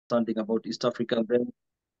understanding about East Africa. And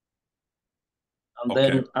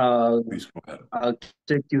Okay. then Please go ahead. I'll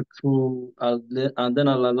take you through, and then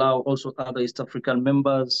I'll allow also other East African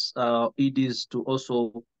members, EDs, to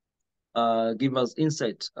also give us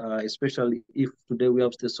insight, especially if today we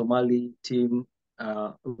have the Somali team,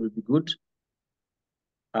 it will be good.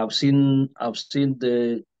 I've seen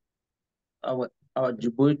the our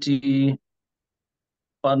Djibouti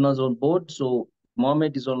partners on board, so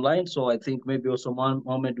Mohammed is online, so I think maybe also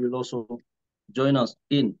Mohammed will also join us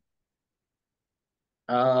in.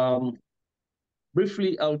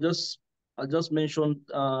 Briefly, I'll just mention,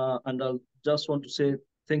 and I'll just want to say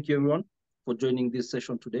thank you everyone for joining this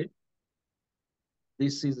session today.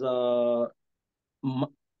 This is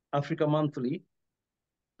Africa Monthly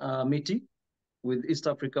meeting with East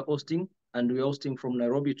Africa hosting, and we're hosting from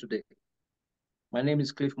Nairobi today. My name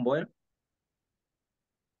is Cliff Mboya,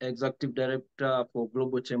 Executive Director for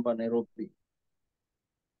Global Chamber Nairobi.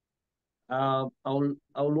 I will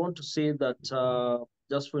want to say that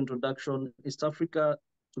just for introduction, East Africa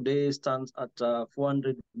today stands at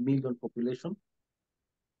 400 million population.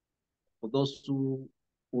 For those who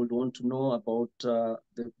would want to know about the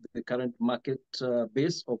current market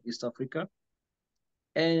base of East Africa,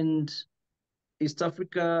 and East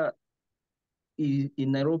Africa in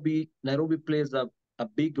Nairobi plays a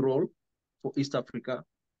big role for East Africa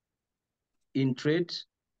in trade,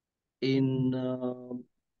 in a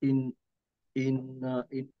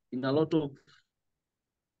lot of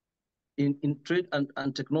in trade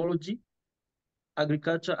and technology,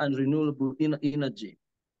 agriculture and renewable energy.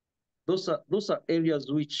 Those are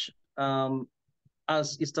areas which,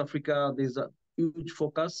 as East Africa, there's a huge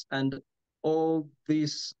focus, and all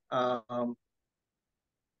these are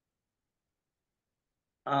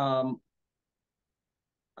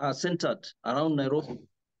centered around Nairobi.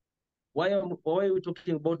 Why are we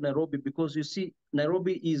talking about Nairobi? Because you see,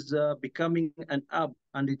 Nairobi is becoming an hub,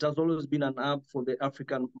 and it has always been an hub for the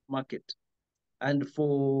African market. And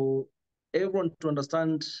for everyone to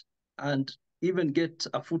understand and even get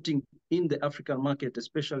a footing in the African market,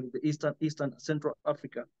 especially the Eastern Central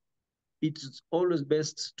Africa, it's always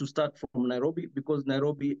best to start from Nairobi, because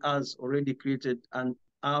Nairobi has already created an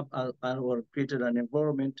hub or created an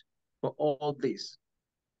environment for all this.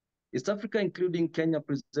 East Africa, including Kenya,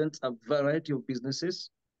 presents a variety of businesses,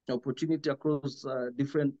 opportunity across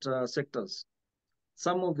different sectors.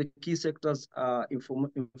 Some of the key sectors are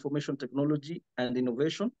information technology and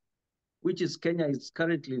innovation, which is Kenya is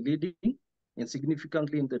currently leading and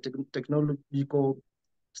significantly in the technological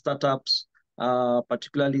startups,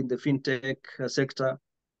 particularly in the fintech sector,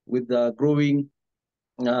 with the growing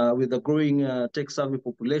tech-savvy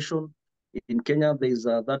population. In Kenya, there is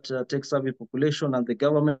that tech-savvy population, and the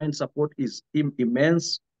government support is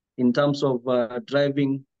immense in terms of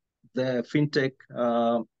driving the fintech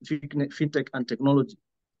and technology.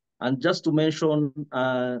 And just to mention on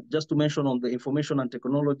the information and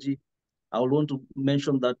technology, I would want to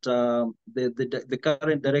mention that the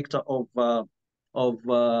current director of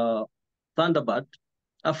Thunderbird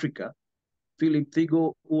Africa, Philip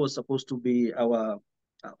Thigo, who was supposed to be our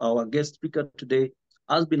guest speaker today,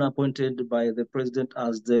 has been appointed by the president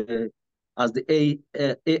as the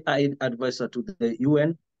AI advisor to the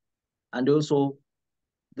UN, and also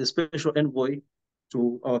the special envoy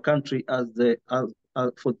to our country as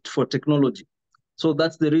for technology. So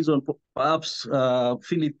that's the reason. Perhaps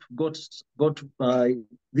Philip got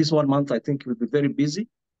this 1 month. I think he'll be very busy,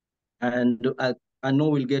 and I know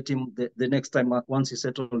we'll get him the next time once he's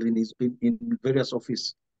settled in various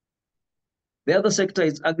offices. The other sector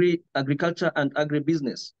is agriculture and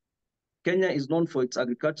agribusiness. Kenya is known for its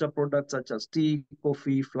agriculture products such as tea,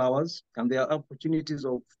 coffee, flowers, and there are opportunities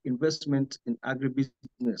of investment in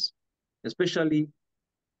agribusiness, especially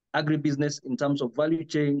agribusiness in terms of value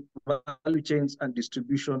chains and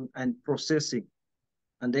distribution and processing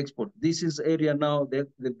and export. This is area now that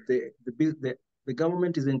the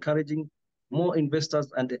government is encouraging more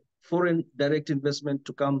investors and foreign direct investment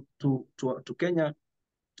to come to Kenya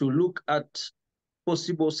to look at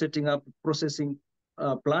possible setting up processing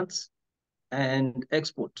plants and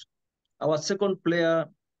export. Our second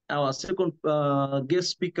guest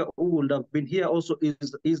speaker who would have been here also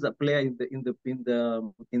is a player in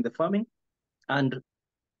the farming, and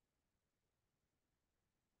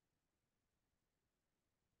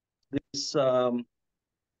this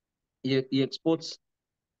he exports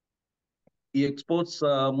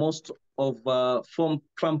most of farm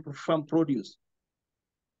produce.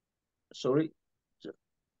 Sorry.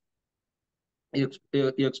 He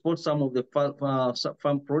exports some of the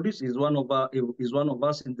farm produce. Is one of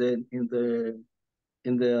us in the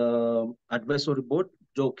advisory board,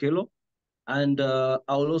 Joe Kelo, And I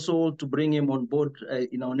will also want to bring him on board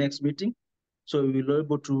in our next meeting. So he will be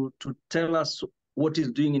able to tell us what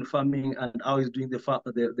he's doing in farming and how he's doing the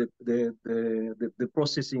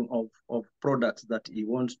processing of products that he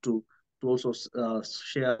wants to also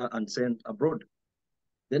share and send abroad.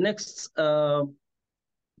 The next area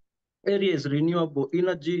is renewable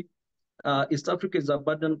energy. East Africa is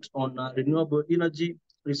abundant on renewable energy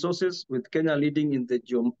resources, with Kenya leading in the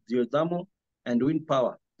geothermal and wind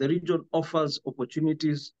power. The region offers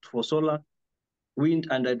opportunities for solar, wind,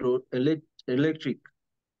 and hydroelectric.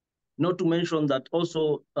 Not to mention that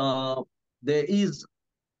also there is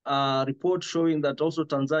a report showing that also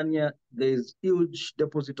Tanzania, there is huge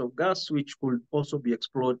deposit of gas, which could also be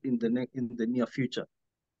explored in the near future.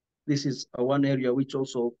 This is one area which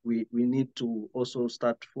also we need to also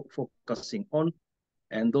start focusing on.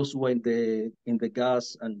 And those who are in the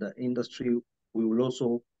gas and the industry, we will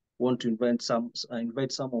also want to invite some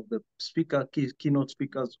of the keynote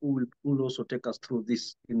speakers who will also take us through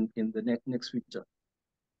this in the next future.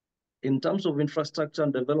 In terms of infrastructure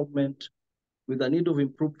and development, with the need of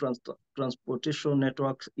improved transportation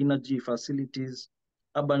networks, energy facilities,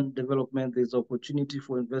 urban development, there's opportunity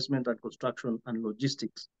for investment and construction and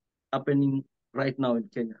logistics happening right now in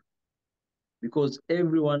Kenya. Because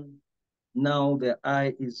everyone now, their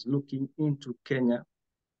eye is looking into Kenya,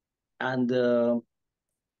 and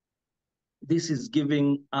this is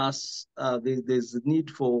giving us, there's a need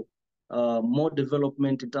for more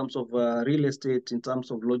development in terms of real estate, in terms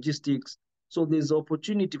of logistics. So there's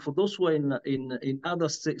opportunity for those who are in other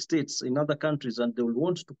states, in other countries, and they will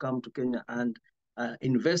want to come to Kenya and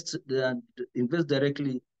invest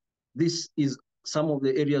directly. This is some of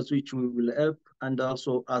the areas which we will help, and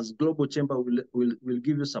also as Global Chamber will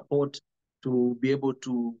give you support to be able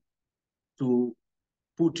to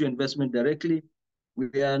put your investment directly.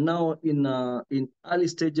 We are now in early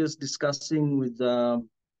stages discussing with I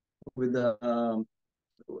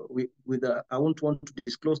won't want to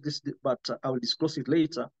disclose this, but I will disclose it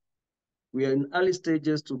later. We are in early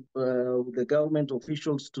stages with the government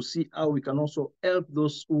officials to see how we can also help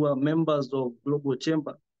those who are members of Global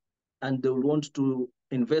Chamber and they will want to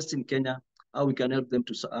invest in Kenya, how we can help them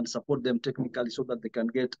and support them technically so that they can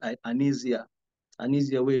get an easier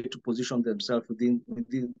way to position themselves within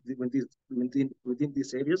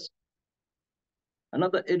these areas.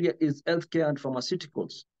 Another area is healthcare and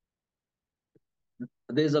pharmaceuticals.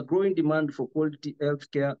 There's a growing demand for quality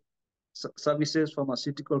healthcare services,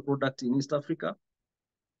 pharmaceutical products in East Africa.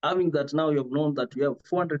 Having that now, you have known that we have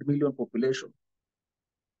 400 million population.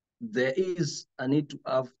 There is a need to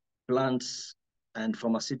have plants and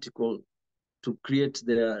pharmaceutical to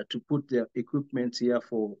put their equipment here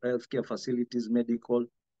for healthcare facilities, medical.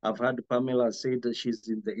 I've heard Pamela say that she's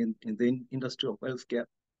in the industry of healthcare.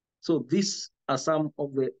 So these are some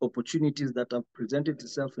of the opportunities that have presented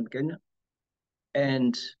itself in Kenya.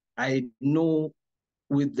 And I know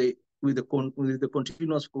with the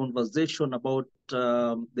continuous conversation about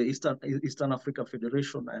the Eastern Africa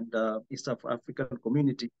Federation and East African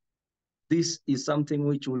Community, this is something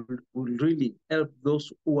which will really help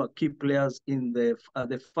those who are key players in the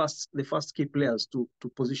first key players to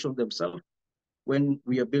position themselves when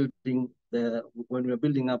we are building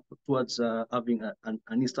up towards having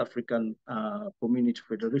an East African Community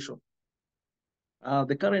Federation.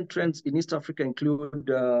 The current trends in East Africa include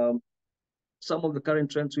some of the current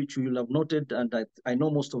trends which you will have noted, and I know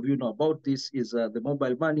most of you know about this, is the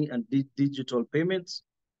mobile money and digital payments.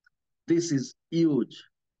 This is huge.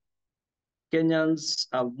 Kenyans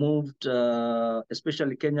have moved,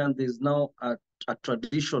 especially Kenyan, there's now a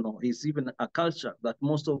traditional, is even a culture that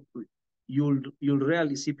you'll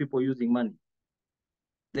rarely see people using money.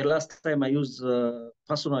 The last time I used,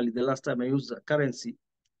 personally, currency,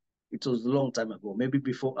 it was a long time ago, maybe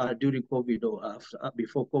before, during COVID or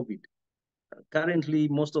before COVID. Currently,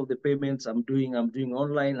 most of the payments I'm doing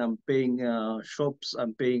online. I'm paying shops,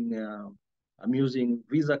 I'm using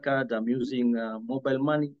Visa card, I'm using mobile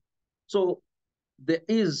money. So there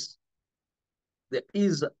is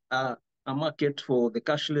a market for the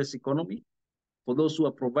cashless economy, for those who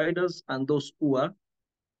are providers and those who are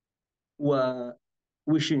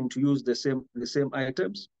wishing to use the same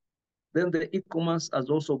items. Then the e-commerce has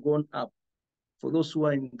also gone up for those who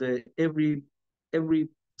are in the every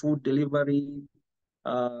food delivery.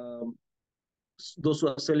 Those who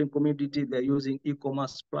are selling commodity, they're using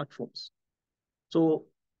e-commerce platforms. So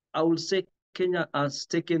I would say Kenya has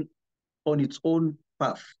taken on its own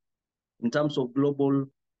path in terms of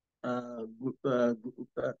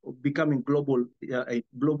becoming global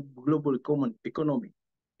economy.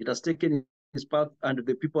 It has taken its path, and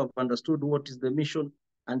the people have understood what is the mission,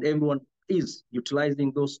 and everyone is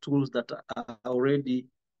utilizing those tools that are already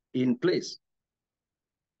in place.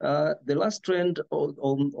 The last trend, or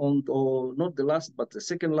not the last, but the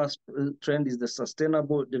second last trend is the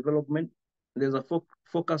sustainable development. There's a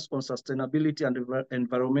focus on sustainability and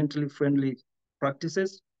environmentally friendly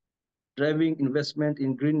practices, driving investment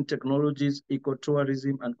in green technologies,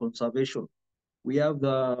 ecotourism, and conservation. We have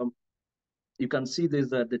the, you can see there's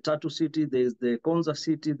the Tattoo City, there's the Konza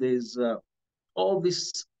City, there's all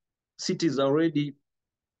these cities already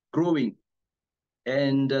growing,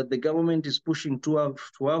 and the government is pushing to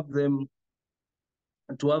have them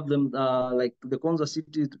like the Konza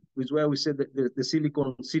City is where we say the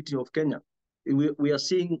Silicon City of Kenya. We are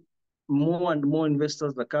seeing more and more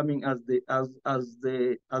investors are coming as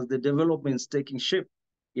the developments taking shape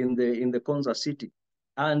in the Konza City.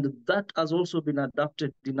 And that has also been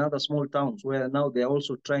adapted in other small towns where now they're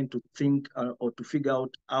also trying to think or to figure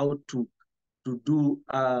out how to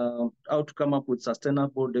come up with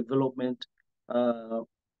sustainable development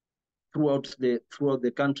throughout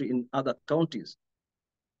the country in other counties.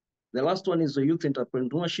 The last one is the youth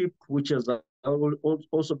entrepreneurship, which has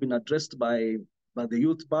also been addressed by the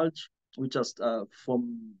youth bulge, which has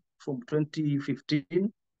from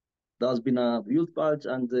 2015. There has been a youth bulge,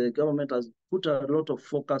 and the government has put a lot of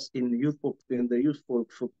focus in the youth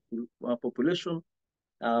population,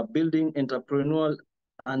 building entrepreneurial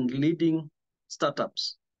and leading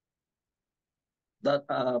startups that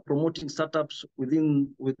are promoting startups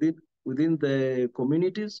within the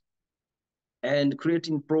communities and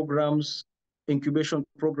creating programs, incubation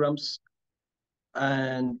programs,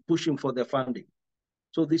 and pushing for the funding.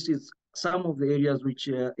 So this is some of the areas which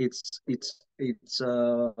it's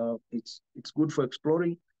good for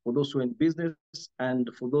exploring for those who are in business and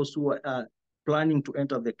for those who are planning to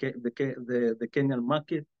enter the Kenyan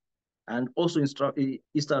market, and also in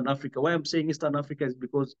Eastern Africa. Why I'm saying Eastern Africa is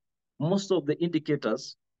because most of the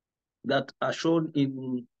indicators that are shown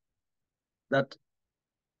in that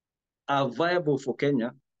are viable for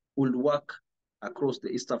Kenya will work across the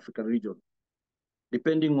East African region,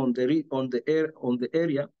 depending on the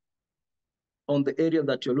area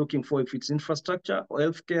that you're looking for, if it's infrastructure or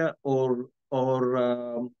healthcare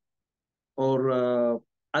or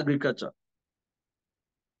agriculture.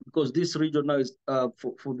 Because this region now is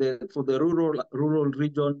for the rural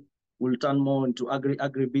region will turn more into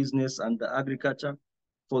agribusiness and agriculture.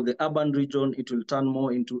 For the urban region, it will turn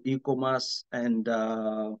more into e-commerce and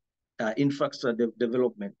infrastructure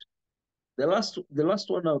development. The last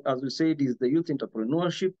one, as we said, is the youth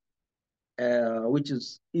entrepreneurship, which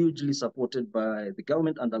is hugely supported by the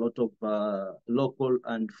government, and a lot of local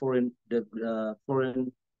and foreign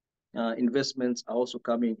investments are also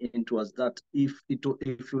coming into us. That if you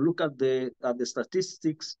look at the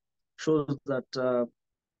statistics, shows that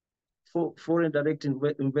foreign direct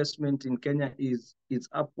investment in Kenya is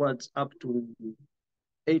upwards up to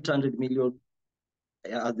 800 million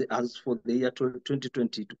as for the year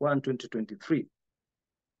 2021, 2023.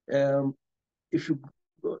 If you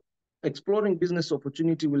exploring business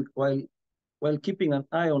opportunity while keeping an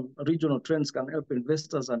eye on regional trends can help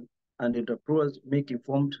investors and entrepreneurs make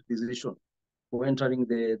informed decisions for entering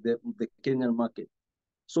the Kenyan market.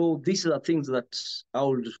 So these are things that I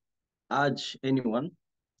would urge anyone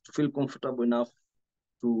to feel comfortable enough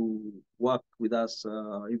to work with us,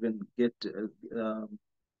 even get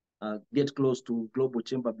close to Global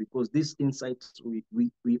Chamber, because these insights,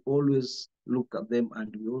 we always look at them,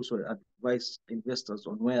 and we also advise investors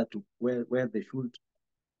on where they should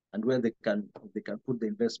and where they can put the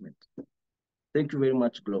investment. Thank you very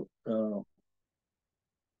much, Glo.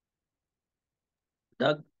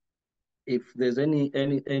 Doug, if there's any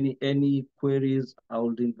queries,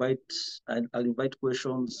 I'll invite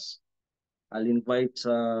questions. I'll invite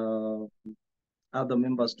other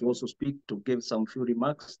members to also speak, to give some few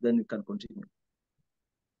remarks, then we can continue.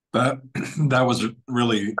 That was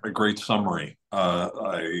really a great summary.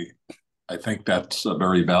 I think that's a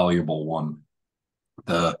very valuable one.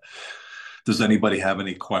 Does anybody have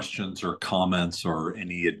any questions or comments or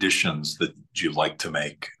any additions that you'd like to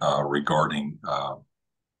make regarding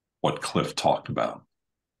what Cliff talked about?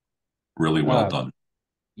 Really well done.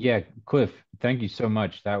 Yeah, Cliff, thank you so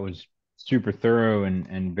much. That was super thorough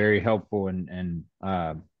and very helpful, and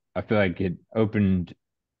I feel like it opened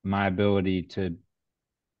my ability to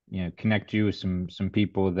connect you with some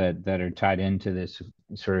people that are tied into this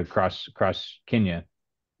sort of across Kenya.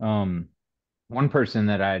 One person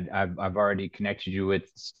that I've already connected you with,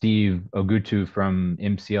 Steve Ogutu from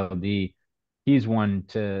MCLD. He's one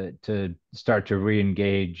to start to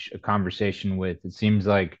re-engage a conversation with. It seems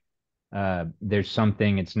like there's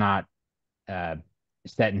something. It's not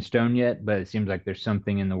set in stone yet, but it seems like there's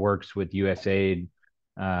something in the works with USAID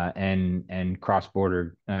and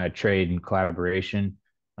cross-border trade and collaboration.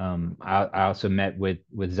 I also met with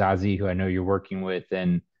Zazi, who I know you're working with,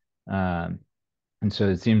 um, and so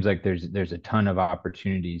it seems like there's a ton of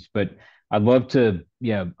opportunities. But I'd love to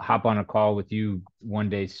hop on a call with you one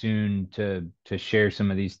day soon to share some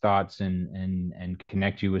of these thoughts and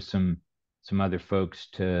connect you with some other folks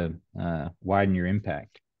to widen your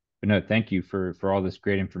impact. But no, thank you for all this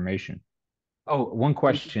great information. Oh, one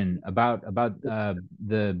question about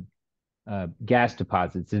the gas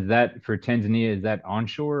deposits. Is that for Tanzania? Is that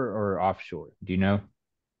onshore or offshore? Do you know?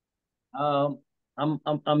 Um,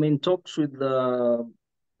 I'm in talks with a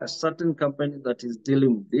certain company that is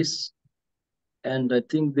dealing with this, and I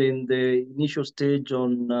think they're in the initial stage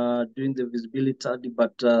on doing the visibility study,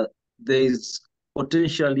 but there is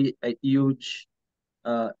potentially a huge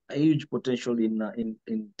potential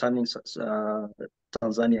in turning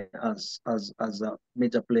Tanzania as a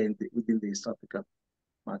major player within the East Africa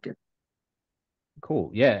market.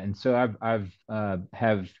 Cool. Yeah. And so I've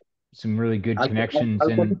have some really good I'll, connections I'll,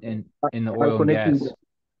 in the I'll oil and connect you. gas.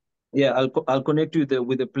 Yeah, I'll connect you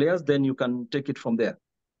with the players. Then you can take it from there.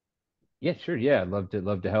 Yeah, sure. Yeah, I'd love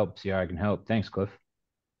to help. See how I can help. Thanks, Cliff.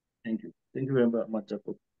 Thank you. Thank you very much,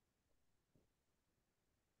 Jacob.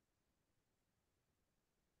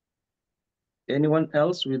 Anyone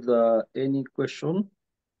else with any question?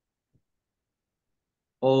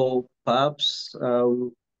 Or perhaps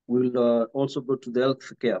we'll also go to the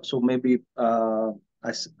healthcare. So maybe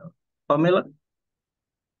Pamela?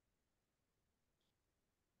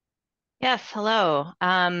 Yes, hello.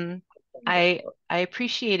 I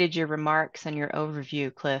appreciated your remarks and your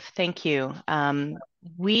overview, Cliff. Thank you.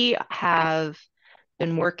 We have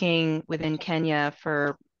been working within Kenya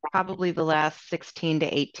for probably the last 16 to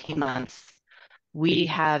 18 months. We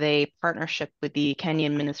have a partnership with the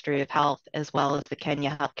Kenyan Ministry of Health, as well as the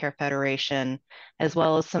Kenya Healthcare Federation, as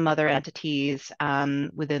well as some other entities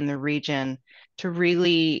within the region to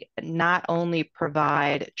really not only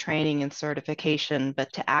provide training and certification,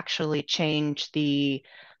 but to actually change the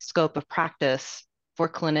scope of practice for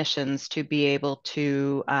clinicians to be able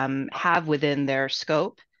to have within their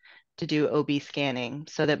scope to do OB scanning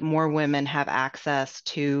so that more women have access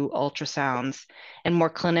to ultrasounds and more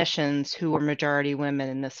clinicians who are majority women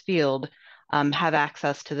in this field have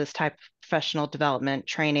access to this type of professional development,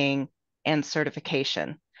 training, and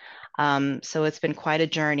certification. So it's been quite a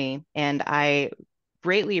journey, and I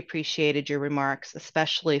greatly appreciated your remarks,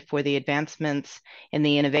 especially for the advancements in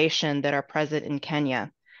the innovation that are present in Kenya.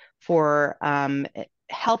 For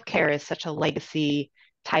healthcare is such a legacy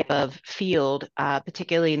type of field,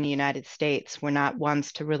 particularly in the United States. We're not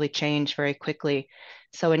ones to really change very quickly.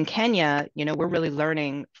 So in Kenya, we're really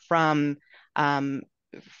learning from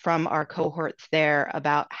our cohorts there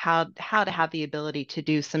about how to have the ability to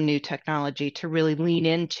do some new technology, to really lean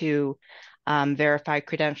into verified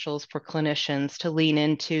credentials for clinicians, to lean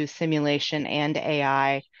into simulation and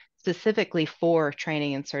AI specifically for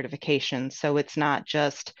training and certification. So it's not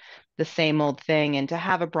just the same old thing, and to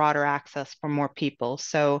have a broader access for more people.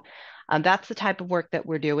 So that's the type of work that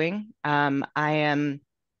we're doing. I am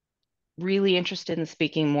really interested in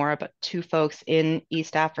speaking more about to folks in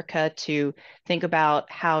East Africa to think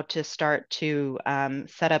about how to start to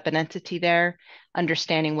set up an entity there,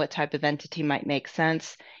 understanding what type of entity might make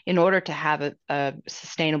sense in order to have a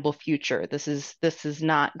sustainable future. This is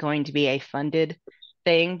not going to be a funded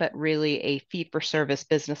thing, but really a fee-for-service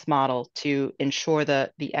business model to ensure the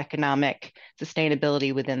economic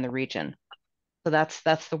sustainability within the region. So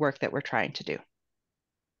that's the work that we're trying to do.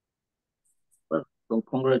 Well, so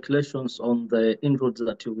congratulations on the inroads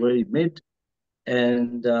that you've already made.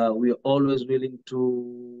 And we're always willing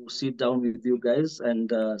to sit down with you guys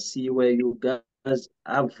and see where you guys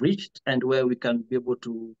have reached and where we can be able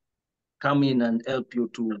to come in and help you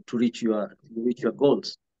to reach your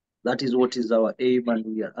goals. That is what is our aim, and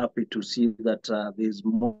we are happy to see that there's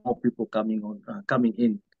more people coming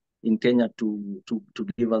in Kenya to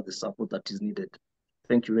give us the support that is needed.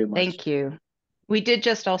 Thank you very much. Thank you. We did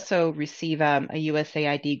just also receive a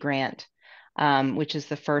USAID grant, which is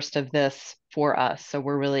the first of this for us. So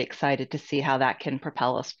we're really excited to see how that can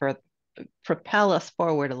propel us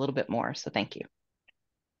forward a little bit more. So thank you.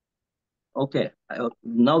 Okay,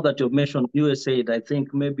 now that you've mentioned USAID, I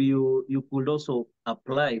think maybe you could also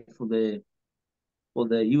apply for the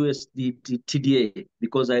USD TDA,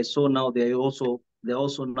 because I saw now they're also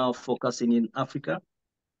now focusing in Africa,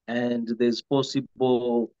 and there's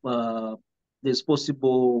possible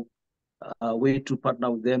way to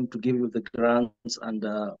partner with them to give you the grants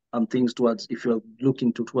and things towards if you're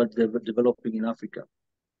looking towards developing in Africa.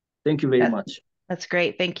 Thank you very much. That's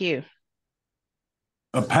great. Thank you.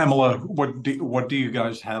 Pamela, what do you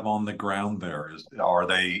guys have on the ground there? Are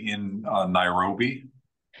they in Nairobi?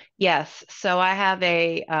 Yes, so I have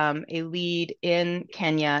a lead in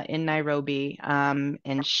Kenya, in Nairobi,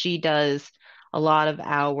 and she does a lot of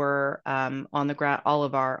our on the ground, all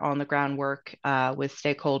of our on the ground work with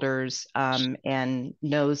stakeholders, and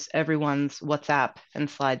knows everyone's WhatsApp and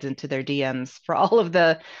slides into their DMs for all of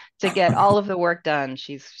to get all of the work done.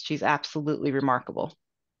 She's absolutely remarkable.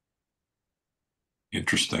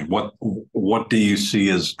 Interesting. What do you see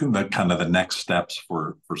as the kind of the next steps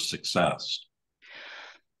for success?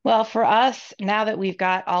 Well, for us, now that we've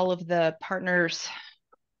got all of the partners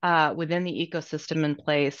within the ecosystem in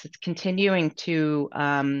place, it's continuing to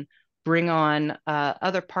bring on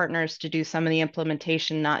other partners to do some of the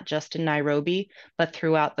implementation, not just in Nairobi, but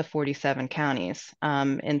throughout the 47 counties,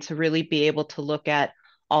 and to really be able to look at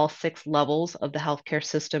all 6 levels of the healthcare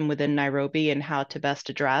system within Nairobi and how to best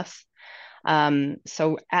address.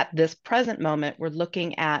 So at this present moment, we're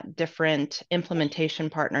looking at different implementation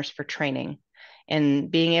partners for training and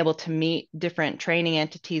being able to meet different training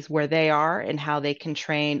entities where they are and how they can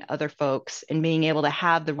train other folks, and being able to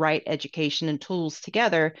have the right education and tools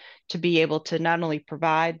together to be able to not only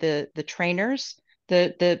provide the trainers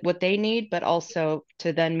what they need, but also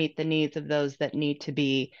to then meet the needs of those that need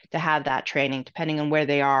to have that training, depending on where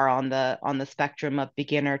they are on the spectrum of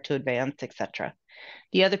beginner to advanced, et cetera.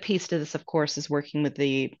 The other piece to this, of course, is working with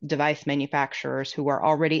the device manufacturers who are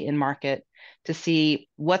already in market to see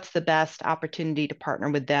what's the best opportunity to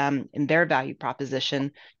partner with them in their value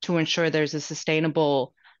proposition to ensure there's a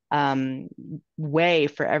sustainable way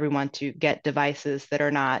for everyone to get devices that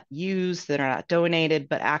are not used, that are not donated,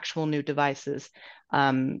 but actual new devices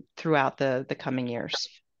throughout the coming years.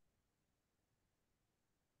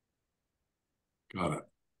 Got it.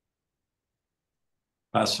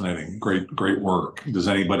 Fascinating. Great work. Does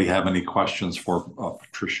anybody have any questions for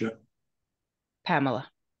Patricia? Pamela.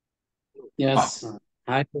 Yes.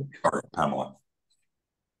 Hi. All right, Pamela.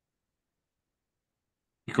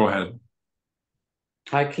 Go ahead.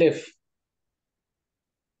 Hi, Cliff.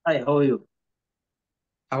 Hi, how are you?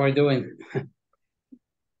 How are you doing?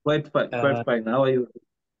 Quite fine. How are you?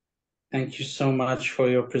 Thank you so much for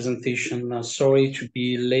your presentation. Sorry to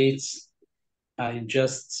be late. I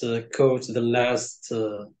just caught the last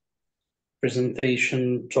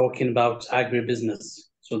presentation talking about agribusiness.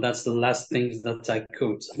 So that's the last thing that I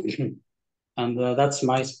caught. And that's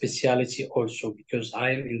my specialty also, because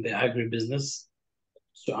I'm in the agribusiness.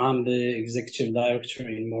 So I'm the executive director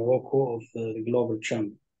in Morocco of the Global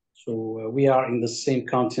Chamber. So we are in the same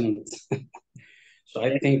continent. So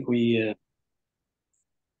I think we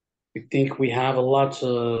have a lot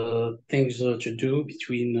of things to do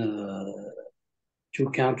between 2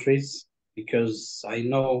 countries, because I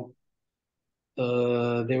know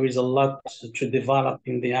there is a lot to develop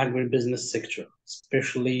in the agribusiness sector,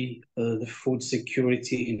 especially the food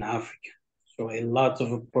security in Africa. So a lot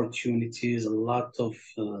of opportunities, a lot of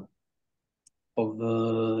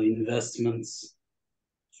investments.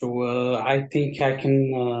 So I think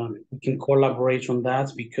we can collaborate on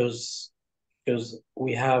that, because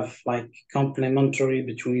we have like complementary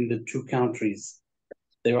between the 2 countries.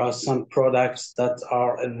 There are some products that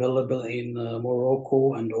are available in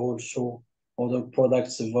Morocco, and also other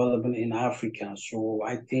products available in Africa. So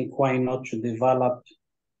I think why not to develop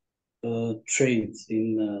trade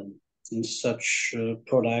in such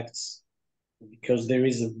products, because there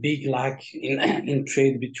is a big lack in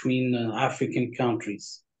trade between African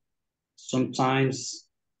countries. Sometimes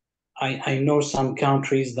I know some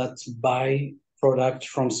countries that buy product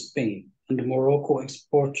from Spain, and Morocco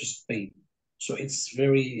export to Spain. So it's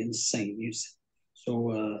very insane, you see.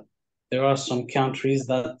 So there are some countries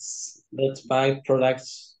that buy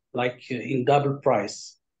products like in double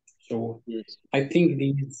price. So Yes. I think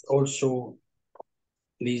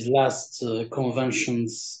these last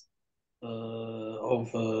conventions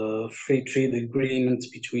of free trade agreements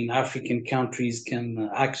between African countries can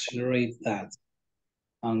accelerate that,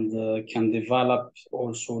 and can develop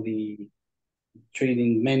also the trade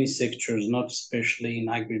in many sectors, not especially in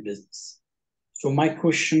agribusiness. So my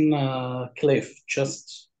question, Cliff,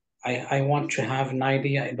 just I want to have an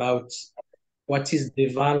idea about what is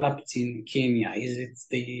developed in Kenya. Is it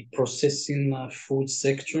the processing food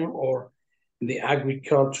sector, or the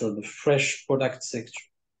agriculture, the fresh product sector?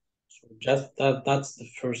 So just that's the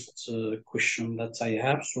first question that I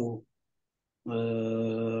have. So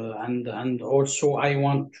and also I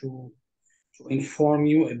want to inform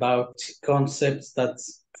you about concepts that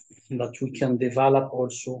we can develop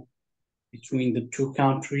also between the 2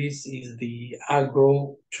 countries, is the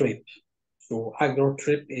agro trip. So agro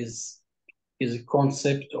trip is is a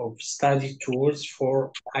concept of study tours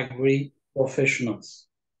for agri-professionals.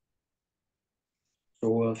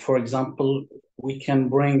 So, for example, we can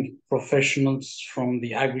bring professionals from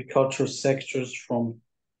the agriculture sectors from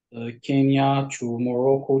Kenya to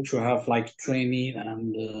Morocco to have like training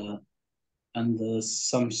and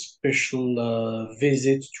some special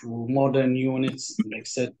visits to modern units,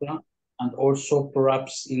 etc. And also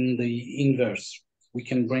perhaps in the inverse, we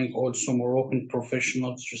can bring also Moroccan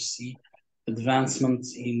professionals to see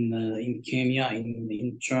advancements in Kenya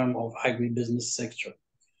in terms of agribusiness sector.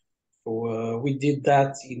 So we did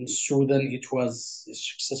that in Sudan. It was a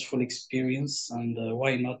successful experience, and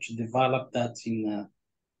why not to develop that in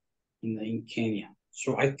Kenya?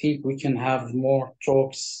 So I think we can have more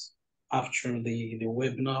talks after the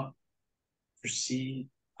webinar to see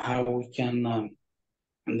how we can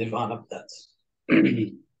develop that.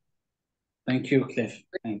 Thank you, Cliff.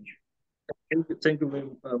 Thank you. Thank you very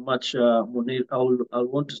much, Munir. I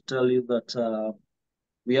want to tell you that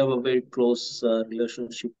we have a very close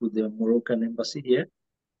relationship with the Moroccan embassy here,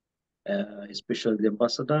 especially the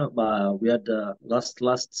ambassador. We had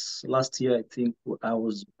last year, I think I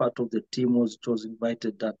was part of the team was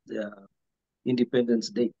invited at the Independence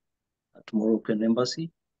Day at Moroccan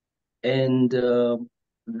embassy, and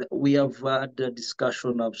we have had a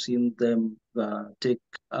discussion. I've seen them take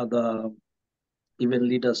other even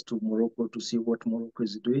leaders to Morocco to see what Morocco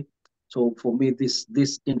is doing. So for me, this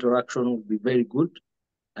interaction will be very good,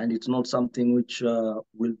 and it's not something which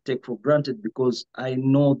we'll take for granted, because I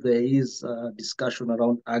know there is a discussion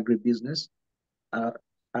around agribusiness,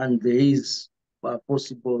 and there is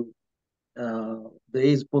possible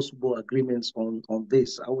agreements on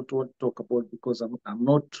this. I would want to talk about, because I'm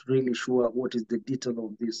not really sure what is the detail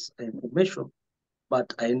of this information,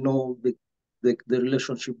 but I know the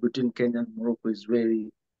relationship between Kenya and Morocco is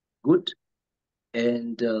very good,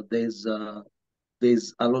 and there's a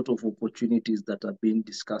lot of opportunities that are being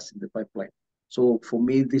discussed in the pipeline. So for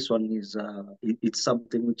me, this one is it's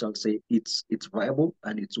something which I'll say it's viable,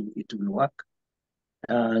 and it will work.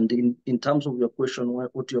 And in terms of your question,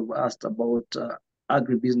 what you have asked about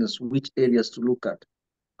agribusiness, which areas to look at,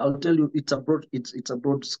 I'll tell you it's a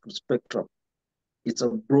broad spectrum. It's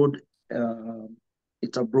an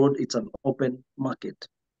open market,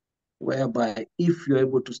 whereby if you're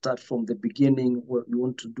able to start from the beginning, where you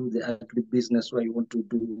want to do the agribusiness, where you want to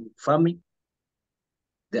do farming,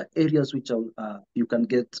 there are areas which you can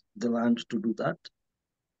get the land to do that.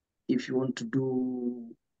 If you want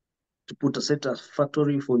to put a set of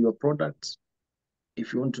factory for your products,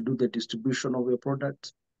 if you want to do the distribution of your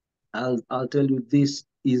products, I'll tell you, this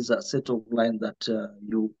is a set of line that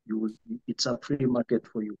it's a free market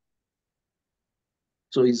for you.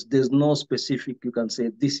 So there's no specific, you can say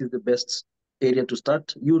this is the best area to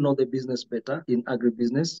start. You know the business better in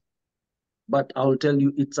agribusiness, but I'll tell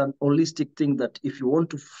you it's an holistic thing that if you want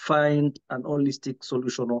to find an holistic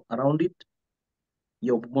solution around it,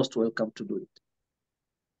 you're most welcome to do it.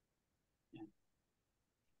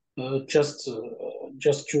 Just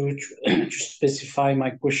to specify my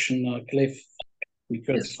question, Cliff,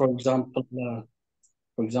 because yes. for example,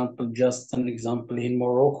 just an example in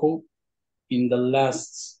Morocco, in the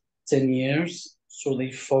last 10 years, so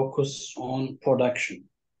they focus on production.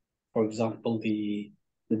 For example, the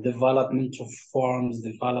development of farms,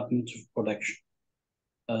 development of production.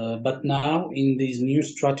 But now in this new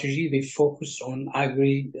strategy, they focus on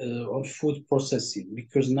on food processing,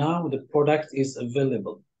 because now the product is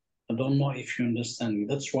available. I don't know if you understand me.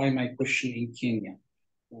 That's why my question in Kenya.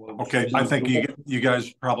 Okay, I think you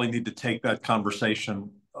guys probably need to take that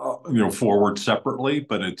conversation forward separately,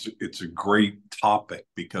 but it's a great topic,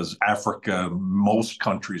 because Africa, most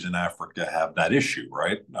countries in Africa have that issue,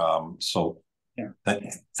 right?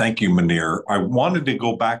 Thank you, Munir. I wanted to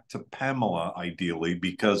go back to Pamela, ideally,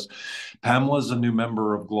 because Pamela is a new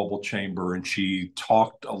member of Global Chamber, and she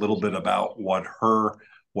talked a little bit about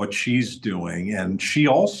what she's doing, and she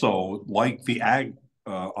also, like the ag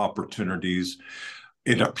opportunities,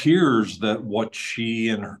 it appears that what she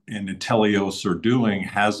and Intelios are doing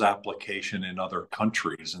has application in other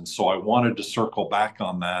countries. And so I wanted to circle back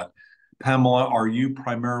on that. Pamela, are you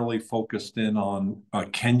primarily focused in on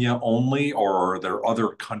Kenya only, or are there other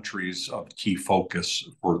countries of key focus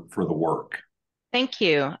for the work? Thank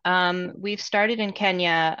you. We've started in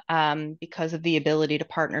Kenya because of the ability to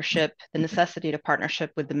partnership, the necessity to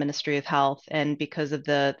partnership with the Ministry of Health, and because of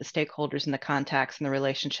the stakeholders and the contacts and the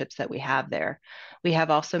relationships that we have there. We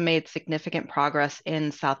have also made significant progress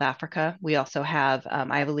in South Africa. We also have,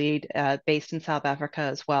 I have a lead based in South Africa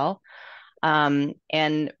as well.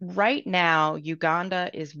 And right now,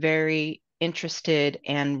 Uganda is very interested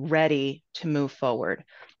and ready to move forward.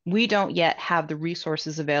 we don't yet have the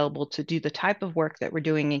resources available to do the type of work that we're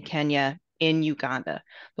doing in Kenya in Uganda.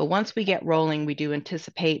 But once we get rolling, we do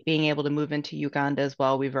anticipate being able to move into Uganda as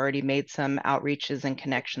well. We've already made some outreaches and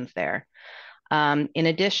connections there. In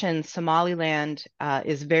addition, Somaliland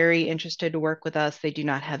is very interested to work with us. They do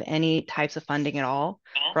not have any types of funding at all.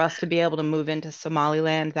 For us to be able to move into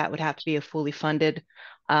Somaliland, that would have to be a fully funded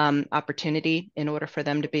opportunity in order for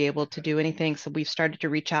them to be able to do anything. So we've started to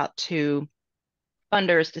reach out to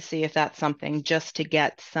funders to see if that's something, just to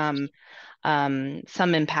get some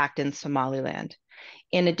impact in Somaliland.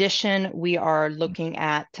 In addition, we are looking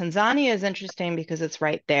at Tanzania is interesting because it's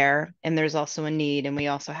right there, and there's also a need, and we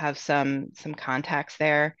also have some contacts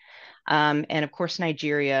there. And of course,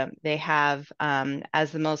 Nigeria, they have,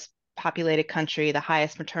 as the most populated country, the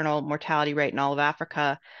highest maternal mortality rate in all of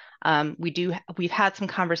Africa. We've had some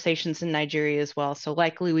conversations in Nigeria as well, so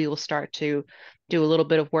likely we will start to do a little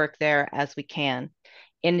bit of work there as we can.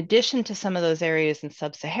 In addition to some of those areas in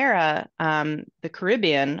sub-Sahara, the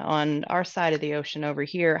Caribbean on our side of the ocean over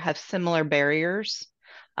here have similar barriers.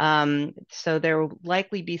 So there will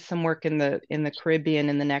likely be some work in the Caribbean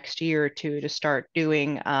in the next year or two to start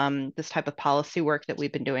doing this type of policy work that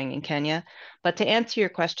we've been doing in Kenya. But to answer your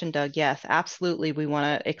question, Doug, yes, absolutely. We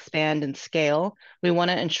want to expand and scale. We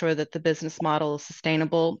want to ensure that the business model is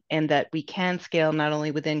sustainable and that we can scale not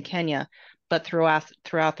only within Kenya, but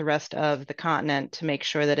throughout the rest of the continent to make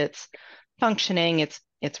sure that it's functioning, it's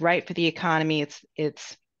right for the economy,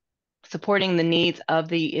 it's supporting the needs of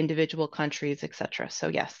the individual countries, et cetera. So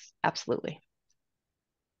yes, absolutely.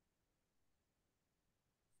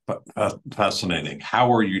 Fascinating.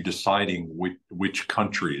 How are you deciding which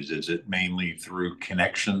countries? Is it mainly through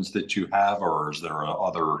connections that you have, or is there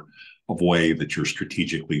other way that you're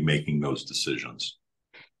strategically making those decisions?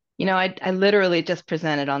 You know, I literally just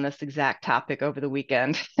presented on this exact topic over the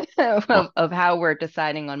weekend of how we're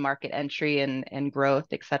deciding on market entry and growth,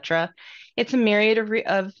 et cetera. It's a myriad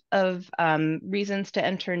of reasons to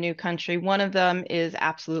enter a new country. One of them is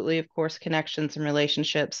absolutely, of course, connections and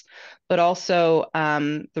relationships, but also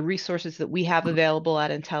the resources that we have available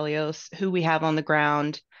at Intelios, who we have on the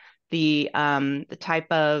ground, the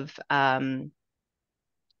type of, I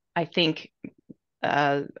think,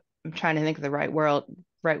 I'm trying to think of the right word,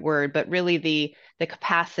 but really the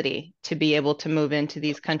capacity to be able to move into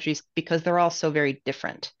these countries because they're all so very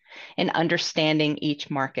different, and understanding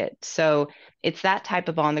each market. So it's that type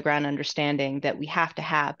of on the ground understanding that we have to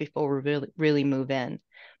have before we really move in.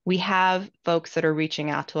 We have folks that are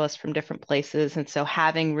reaching out to us from different places. And so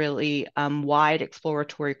having really wide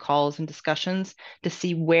exploratory calls and discussions to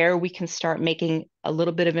see where we can start making a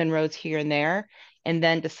little bit of inroads here and there, and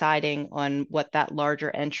then deciding on what that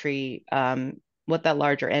larger entry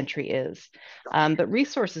is. But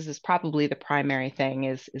resources is probably the primary thing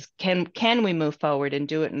is can we move forward and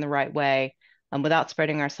do it in the right way without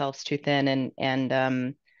spreading ourselves too thin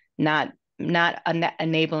and not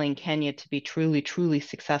enabling Kenya to be truly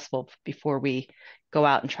successful before we go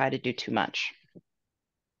out and try to do too much.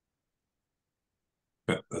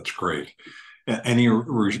 That's great. Any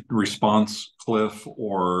response, Cliff?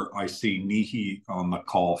 Or I see Nihi on the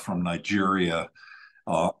call from Nigeria.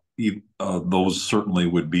 Those certainly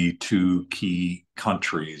would be two key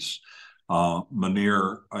countries.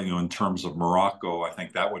 Munir, in terms of Morocco, I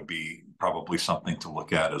think that would be probably something to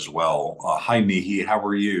look at as well. Hi, Nihi, how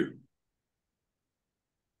are you?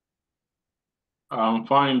 I'm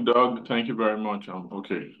fine, Doug. Thank you very much. I'm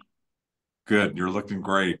okay. Good. You're looking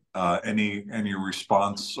great. Any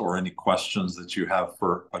response or any questions that you have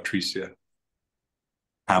for Patricia?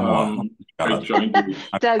 Pamela. Doug,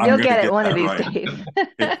 you'll get it one of these days.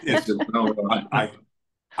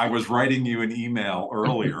 I was writing you an email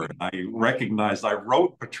earlier, and I recognized I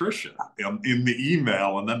wrote Patricia in the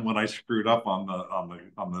email, and then when I screwed up on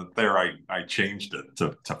the there, I changed it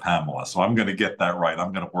to Pamela. So I'm going to get that right.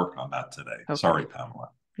 I'm going to work on that today. Okay. Sorry, Pamela.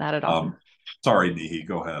 Not at all. Sorry, Nihi.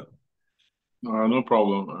 Go ahead. No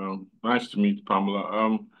problem. Nice to meet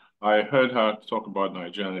Pamela. I heard her talk about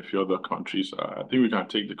Nigeria and a few other countries. I think we can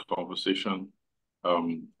take the conversation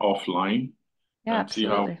offline and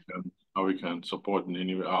absolutely. See how we can support in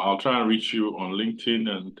any way. I'll try and reach you on LinkedIn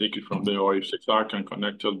and take it from there. Or if Cesar can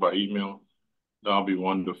connect us by email, that'll be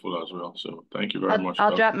wonderful as well. So thank you very much.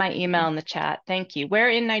 I'll drop my email in the chat. Thank you.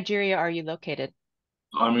 Where in Nigeria are you located?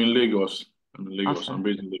 I'm in Lagos. Awesome. I'm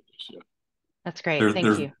based in Lagos. Yeah. That's great.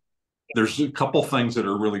 Thank you. There's a couple things that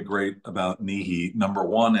are really great about Nihi. Number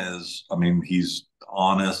one is, he's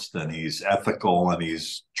honest and he's ethical and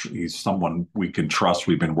he's someone we can trust.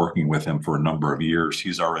 We've been working with him for a number of years.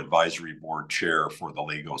 He's our advisory board chair for the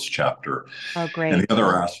Lagos chapter. Oh, great. And the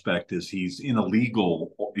other aspect is he's in a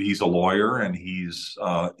legal he's a lawyer, and he's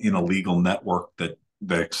in a legal network that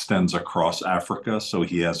extends across Africa. So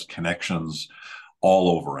he has connections all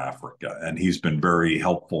over Africa, and he's been very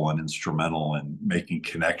helpful and instrumental in making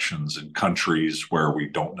connections in countries where we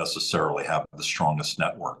don't necessarily have the strongest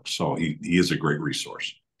network. So he is a great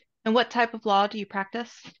resource. And what type of law do you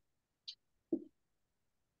practice?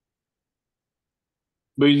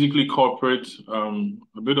 Basically corporate,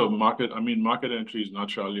 a bit of market. I mean, market entry is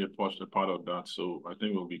naturally a part of that. So I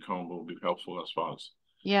think will be helpful as far as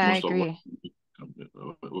I agree.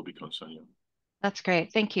 Will be concerned. Yeah. That's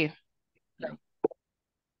great. Thank you. Yeah.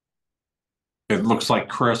 It looks like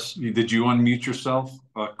Chris, did you unmute yourself?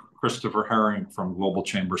 Christopher Herring from Global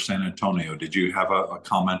Chamber San Antonio. Did you have a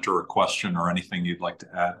comment or a question or anything you'd like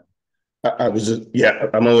to add? I was just,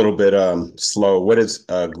 I'm a little bit slow. What does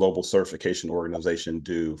a global certification organization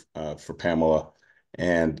do for Pamela,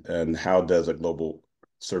 and how does a global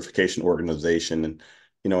certification organization,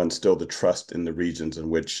 instill the trust in the regions in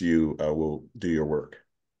which you will do your work?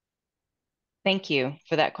 Thank you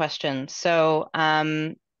for that question. So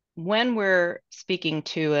when we're speaking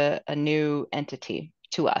to a new entity,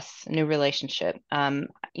 to us, a new relationship,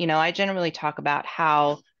 I generally talk about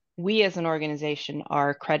how we as an organization are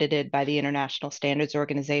accredited by the International Standards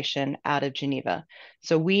Organization out of Geneva.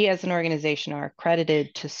 So we as an organization are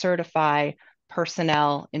accredited to certify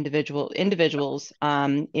personnel, individuals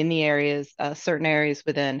in the areas, certain areas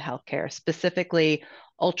within healthcare, specifically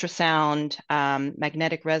ultrasound,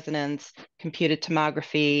 magnetic resonance, computed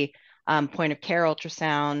tomography, point of care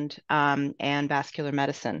ultrasound, and vascular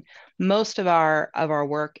medicine. Most of our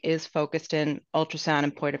work is focused in ultrasound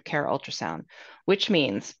and point of care ultrasound, which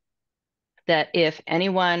means that if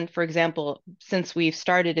anyone, for example, since we've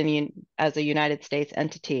started as a United States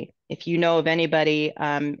entity, if you know of anybody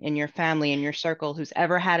in your family, in your circle, who's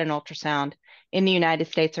ever had an ultrasound in the United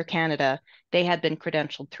States or Canada, they had been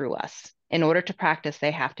credentialed through us. In order to practice,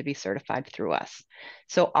 they have to be certified through us.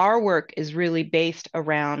 So our work is really based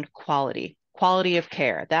around quality of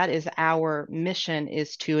care. That is our mission,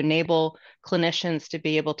 is to enable clinicians to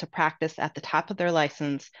be able to practice at the top of their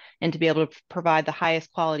license and to be able to provide the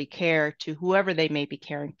highest quality care to whoever they may be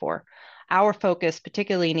caring for. Our focus,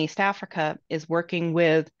 particularly in East Africa, is working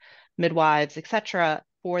with midwives, et cetera,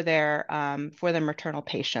 for their maternal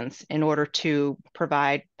patients in order to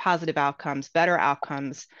provide positive outcomes, better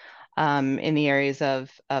outcomes in the areas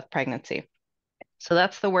of pregnancy. So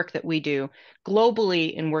that's the work that we do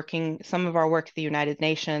globally in working some of our work at the United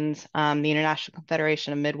Nations, the International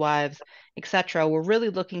Confederation of Midwives, et cetera. We're really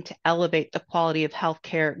looking to elevate the quality of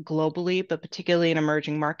healthcare globally, but particularly in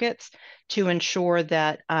emerging markets, to ensure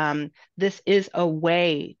that this is a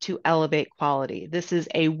way to elevate quality. This is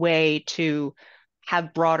a way to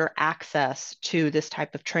have broader access to this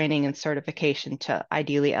type of training and certification to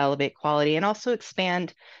ideally elevate quality and also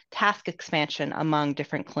expand task expansion among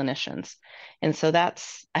different clinicians. And so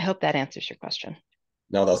I hope that answers your question.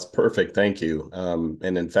 No, that's perfect. Thank you.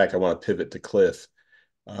 And in fact, I want to pivot to Cliff.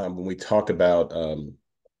 When we talk about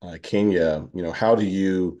Kenya, how do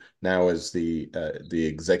you now, as the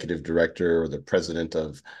executive director or the president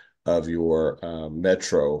of your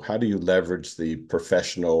metro, how do you leverage the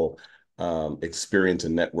professional experience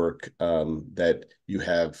and network that you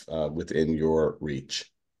have within your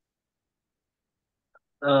reach?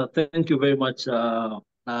 Thank you very much,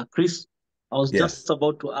 Chris. I was just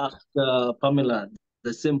about to ask Pamela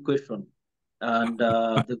the same question, and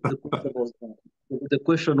the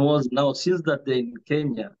question was now, since that they're in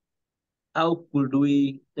Kenya, how could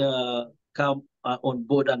we come on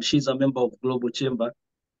board? And she's a member of Global Chamber.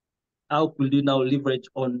 How could we now leverage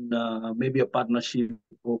on maybe a partnership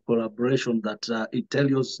or collaboration that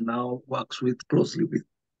Itelios now works with closely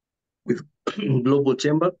with Global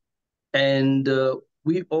Chamber? And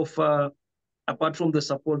we offer, apart from the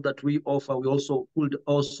support that we offer, we also could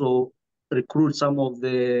also recruit some of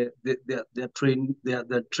the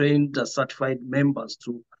trained certified members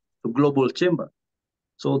to Global Chamber.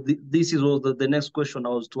 So this is all the next question I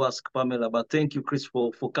was to ask Pamela. But thank you, Chris,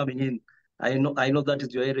 for coming in. I know that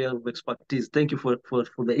is your area of expertise. Thank you for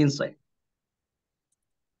the insight.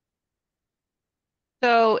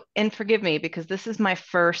 So, and forgive me, because this is my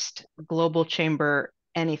first Global Chamber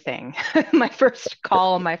anything, my first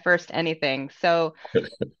call, my first anything. So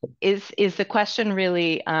is the question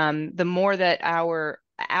really, the more that our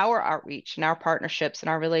outreach and our partnerships and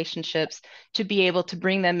our relationships, to be able to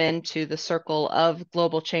bring them into the circle of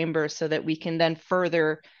Global Chamber so that we can then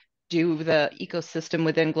further do the ecosystem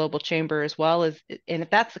within Global Chamber as well as, and if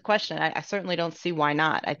that's the question, I certainly don't see why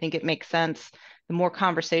not. I think it makes sense. The more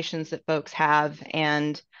conversations that folks have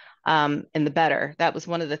and the better. That was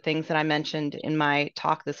one of the things that I mentioned in my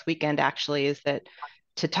talk this weekend, actually, is that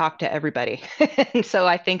talk to everybody. And so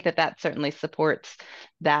I think that that certainly supports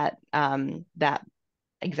that, that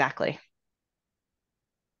exactly.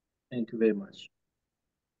 Thank you very much.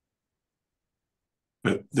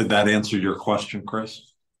 Did that answer your question,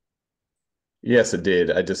 Chris? Yes, it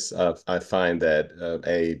did. I just I find that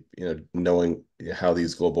knowing how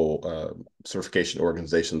these global certification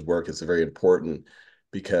organizations work is very important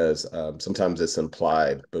because sometimes it's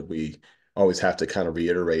implied, but we always have to kind of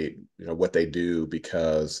reiterate what they do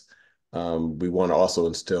because we want to also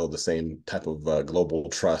instill the same type of global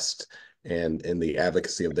trust and in the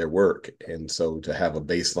advocacy of their work. And so to have a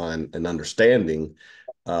baseline and understanding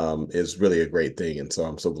is really a great thing. And so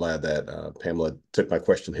I'm so glad that Pamela took my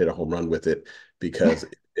question, hit a home run with it, because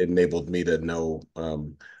it enabled me to know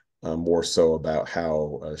more so about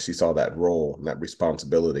how she saw that role and that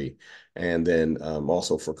responsibility. And then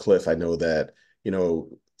also for Cliff, I know that,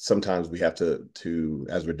 sometimes we have to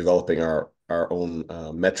as we're developing our own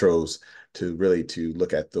metros, to really to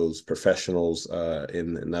look at those professionals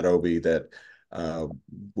in Nairobi that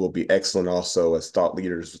will be excellent also as thought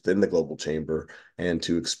leaders within the Global Chamber and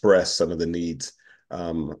to express some of the needs.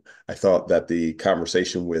 I thought that the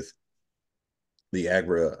conversation with the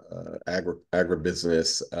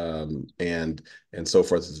agribusiness and so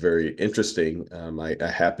forth is very interesting. I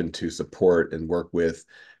happen to support and work with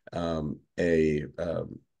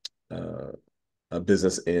a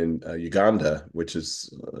business in Uganda, which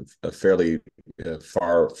is fairly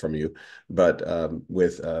far from you, but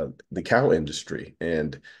with the cow industry.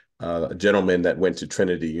 And a gentleman that went to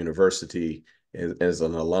Trinity University as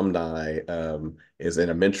an alumni is in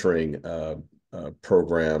a mentoring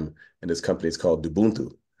program, and his company is called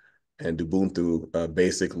Ubuntu. And Ubuntu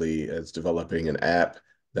basically is developing an app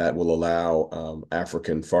that will allow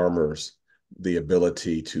African farmers the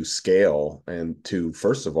ability to scale and to,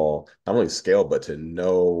 first of all, not only scale, but to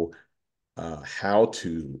know how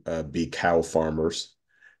to be cow farmers,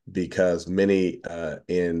 because many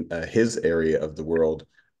in his area of the world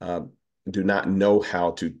do not know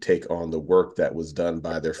how to take on the work that was done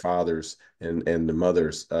by their fathers and the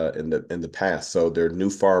mothers in the past. So they're new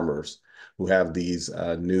farmers who have these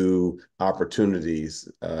new opportunities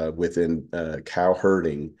within cow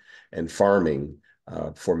herding and farming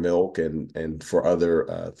for milk and for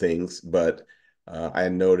other things. But I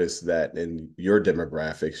noticed that in your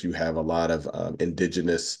demographics, you have a lot of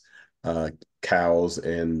indigenous cows,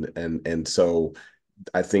 and so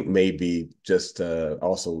I think maybe just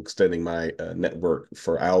also extending my network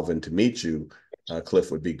for Alvin to meet you,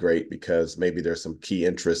 Cliff, would be great, because maybe there's some key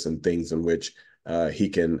interests and things in which he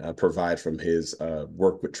can provide from his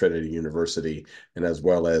work with Trinity University, and as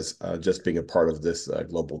well as just being a part of this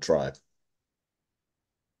global tribe.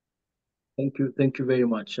 Thank you very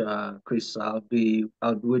much, Chris. I'll be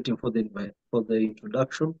waiting for the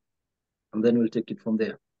introduction, and then we'll take it from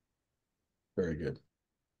there. Very good.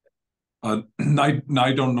 I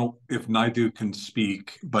don't know if Naidu can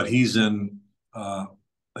speak, but he's in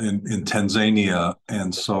Tanzania,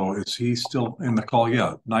 and so is he still in the call?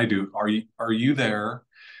 Yeah, Naidu, are you there?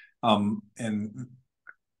 And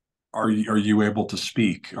are you able to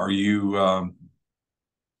speak? Are you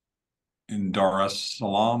in Dar es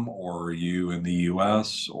Salaam, or are you in the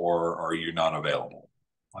U.S., or are you not available?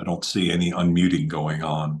 I don't see any unmuting going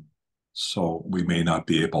on, so we may not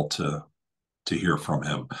be able to hear from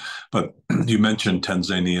him. But you mentioned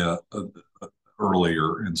Tanzania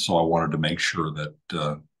earlier, and so I wanted to make sure that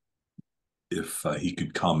if he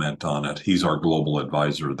could comment on it. He's our global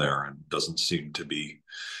advisor there and doesn't seem to be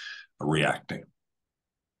reacting.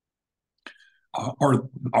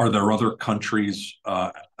 Are there other countries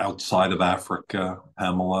outside of Africa,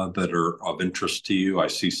 Pamela, that are of interest to you? I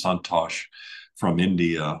see Santosh from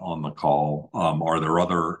India on the call. Are there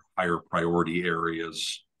other higher priority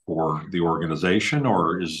areas for the organization,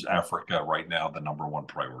 or is Africa right now the #1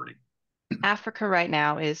 priority? Africa right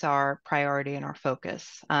now is our priority and our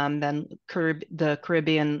focus. Then the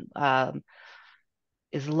Caribbean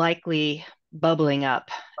is likely bubbling up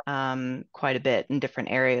quite a bit in different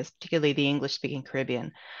areas, particularly the English-speaking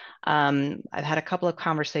Caribbean. I've had a couple of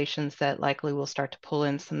conversations that likely will start to pull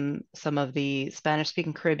in some of the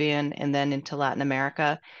Spanish-speaking Caribbean and then into Latin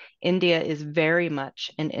America. India is very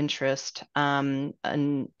much an interest in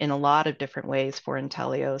a lot of different ways for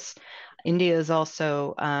Intellios. India is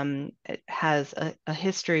also has a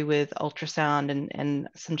history with ultrasound and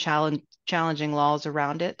some challenging laws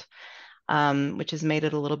around it, which has made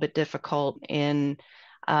it a little bit difficult in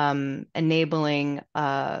enabling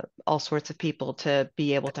all sorts of people to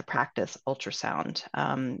be able to practice ultrasound.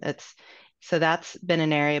 So that's been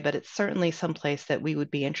an area, but it's certainly someplace that we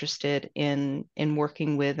would be interested in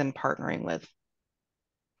working with and partnering with.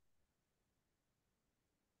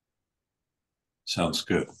 Sounds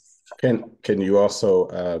good. Can you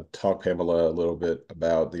also talk, Pamela, a little bit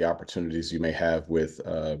about the opportunities you may have with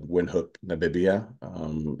Windhoek, Namibia?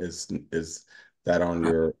 Is that on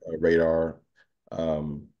your radar?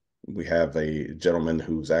 We have a gentleman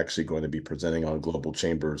who's actually going to be presenting on Global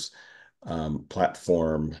Chambers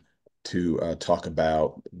platform to talk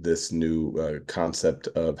about this new concept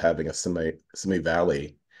of having a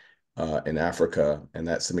semi-valley in Africa, and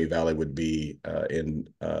that semi-valley would be in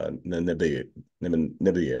Namibia.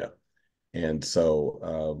 And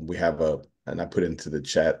so we have and I put into the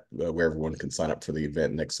chat where everyone can sign up for the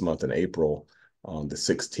event next month in April on the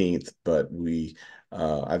 16th. But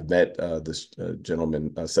I've met this gentleman,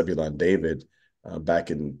 Sebulon David, back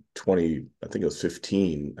in I think it was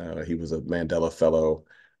 15. He was a Mandela Fellow,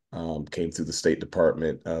 came through the State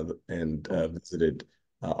Department and visited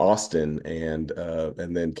Austin, and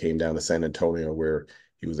then came down to San Antonio, where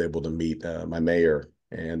he was able to meet my mayor,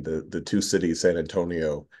 and the two cities, San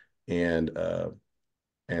Antonio and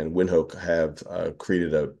Windhoek, have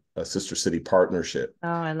created a sister city partnership. Oh,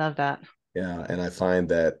 I love that. Yeah, and I find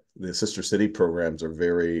that the sister city programs are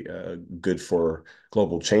very good for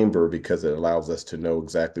Global Chamber because it allows us to know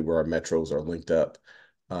exactly where our metros are linked up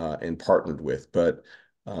and partnered with. But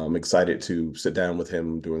I'm excited to sit down with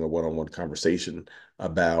him doing a one-on-one conversation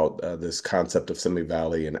about this concept of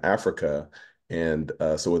semi-valley in Africa. And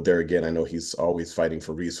so there again, I know he's always fighting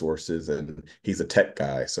for resources, and he's a tech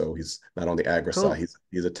guy. So he's not on the agri side,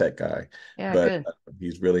 he's a tech guy. Yeah, but good.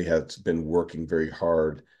 He's really has been working very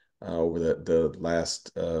hard over the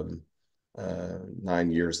last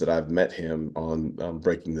 9 years that I've met him on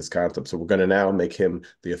breaking this concept. So we're going to now make him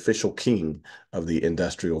the official king of the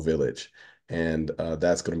industrial village. And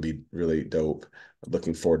that's going to be really dope.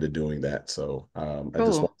 Looking forward to doing that. So I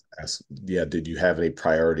just want to ask, did you have any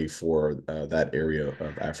priority for that area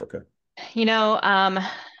of Africa?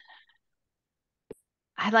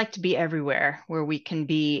 I'd like to be everywhere where we can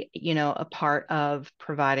be, a part of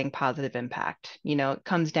providing positive impact. It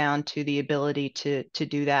comes down to the ability to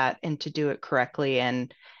do that and to do it correctly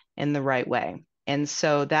and in the right way. And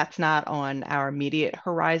so that's not on our immediate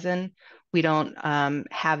horizon. We don't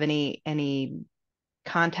have any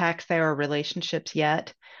contacts there or relationships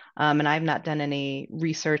yet. And I've not done any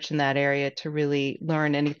research in that area to really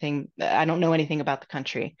learn anything. I don't know anything about the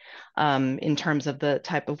country in terms of the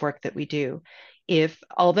type of work that we do.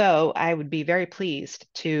 Although I would be very pleased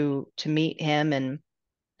to meet him. And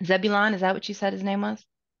Zebulon, is that what you said his name was?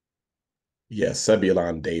 Yes,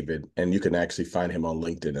 Sebulon David, and you can actually find him on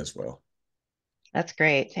LinkedIn as well. That's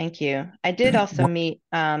great, thank you. I did also meet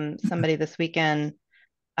somebody this weekend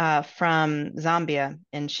from Zambia,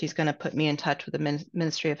 and she's going to put me in touch with the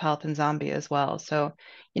Ministry of Health in Zambia as well. So,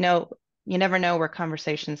 you never know where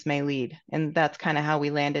conversations may lead. And that's kind of how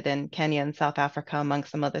we landed in Kenya and South Africa, among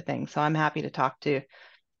some other things. So I'm happy to talk to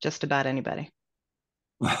just about anybody.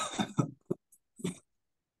 That's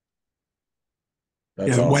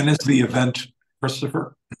awesome. When is the event,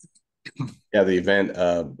 Christopher? Yeah, the event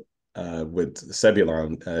with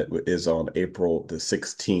Sebulon is on April the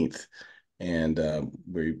 16th. And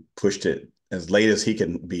we pushed it as late as he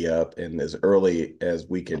can be up and as early as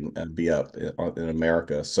we can be up in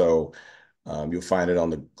America. So you'll find it on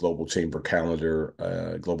the Global Chamber calendar,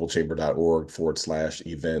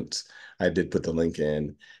 globalchamber.org/events. I did put the link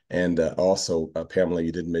in. And also, Pamela,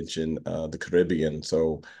 you did mention the Caribbean.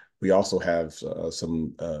 So we also have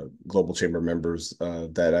some Global Chamber members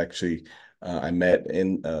that actually I met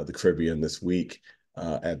in the Caribbean this week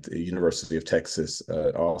at the University of Texas,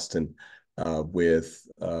 Austin. With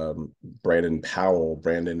Brandon Powell.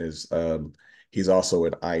 Brandon is he's also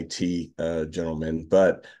an IT gentleman,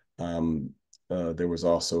 but there was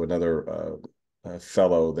also another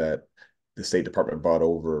fellow that the State Department brought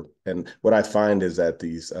over. And what I find is that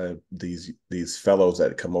these fellows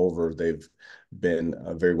that come over, they've been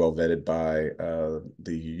very well vetted by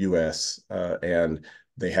the U.S. And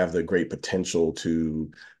they have the great potential to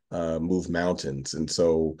move mountains. And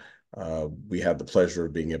so we have the pleasure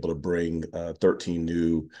of being able to bring 13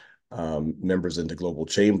 new members into Global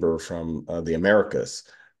Chamber from the Americas.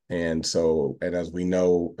 And as we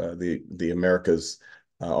know, the Americas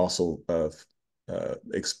also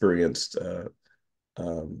experienced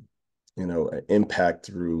impact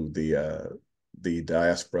through the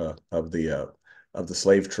diaspora of the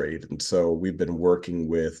slave trade. And so we've been working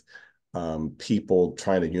with people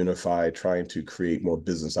trying to unify, trying to create more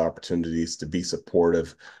business opportunities, to be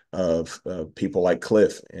supportive of people like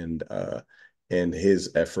Cliff and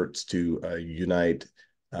his efforts to unite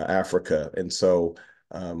Africa. And so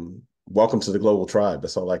welcome to the global tribe.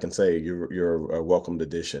 That's all I can say. You're a welcomed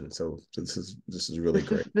addition. So this is really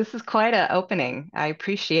great. This is quite an opening. I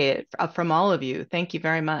appreciate it from all of you. Thank you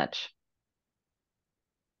very much.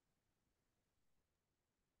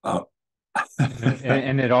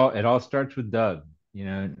 And it all starts with Doug,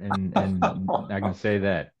 and I can say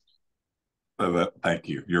that. Thank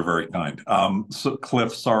you. You're very kind. So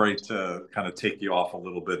Cliff, sorry to kind of take you off a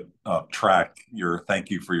little bit track. Thank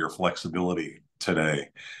you for your flexibility today.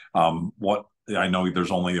 What I know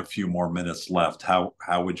there's only a few more minutes left. How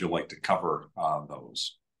would you like to cover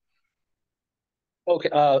those? Okay,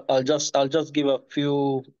 I'll just give a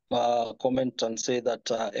few comments and say that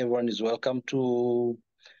everyone is welcome to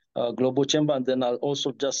Global Chamber, and then I'll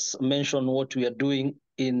also just mention what we are doing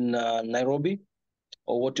in Nairobi,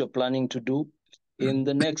 or what you're planning to do in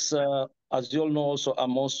the next. As you all know, also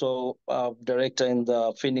I'm also director in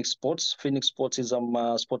the Phoenix Sports. Phoenix Sports is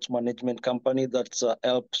a sports management company that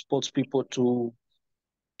helps sports people to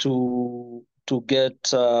get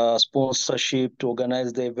sponsorship, to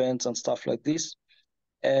organize the events and stuff like this.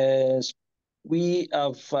 As we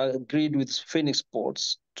have agreed with Phoenix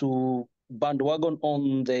Sports to bandwagon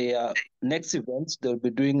on the next events. They'll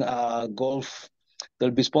be doing golf. They'll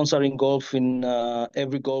be sponsoring golf in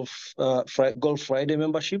every Golf Friday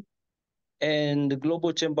membership, and the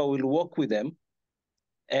Global Chamber will work with them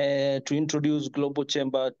to introduce Global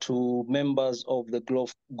Chamber to members of the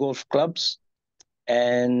golf clubs,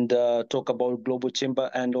 and talk about Global Chamber,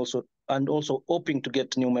 and also hoping to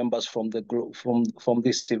get new members from from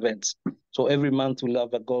these events. So every month we'll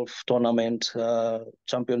have a golf tournament,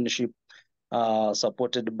 championship,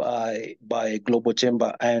 supported by Global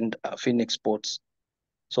Chamber and Phoenix Sports.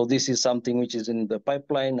 So this is something which is in the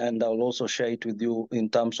pipeline, and I'll also share it with you in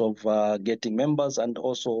terms of getting members, and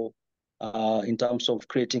also in terms of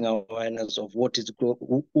creating awareness of what is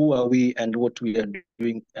who are we and what we are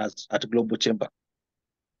doing at Global Chamber.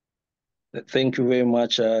 Thank you very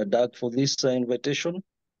much, Doug, for this invitation,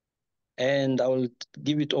 and I will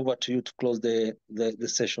give it over to you to close the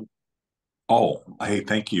session. Oh, hey,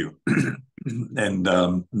 thank you. And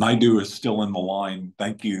Naidu is still in the line.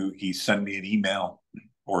 Thank you. He sent me an email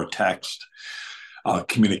or a text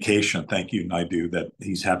communication. Thank you, Naidu, that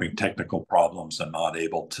he's having technical problems and not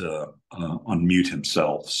able to unmute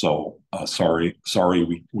himself. So sorry,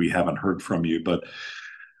 we haven't heard from you, but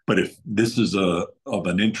if this is of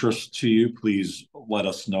an interest to you, please let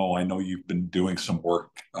us know. I know you've been doing some work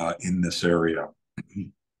in this area.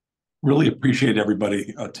 Really appreciate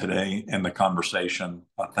everybody today and the conversation.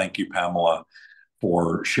 Thank you, Pamela,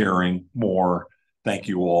 for sharing more. Thank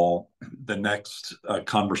you all. The next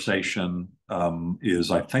conversation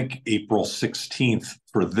is, I think, April 16th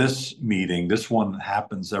for this meeting. This one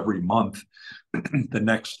happens every month. The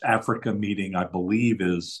next Africa meeting, I believe,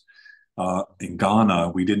 is in Ghana.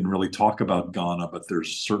 We didn't really talk about Ghana, but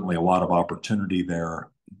there's certainly a lot of opportunity there.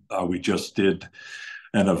 We just did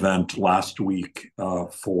an event last week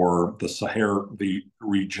for the Sahel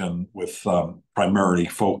region with primarily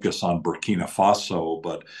focus on Burkina Faso,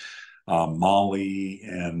 but Mali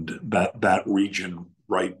and that region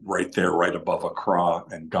right there, right above Accra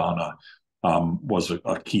and Ghana, was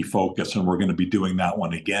a key focus. And we're going to be doing that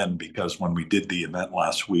one again, because when we did the event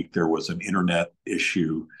last week, there was an internet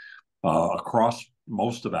issue across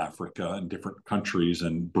most of Africa in different countries,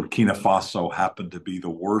 and Burkina Faso happened to be the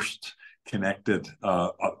worst connected.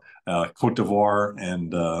 Cote d'Ivoire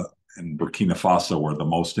and Burkina Faso were the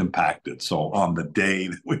most impacted. So on the day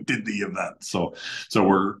that we did the event, so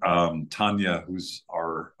we're Tanya, who's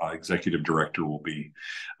our executive director, will be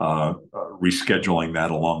rescheduling that,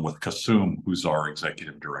 along with Kasum, who's our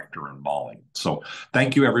executive director in Mali. So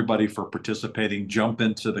thank you, everybody, for participating. Jump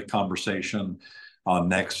into the conversation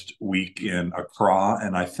next week in Accra,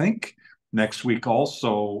 and I think next week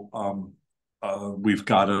also we've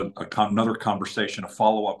got another conversation, a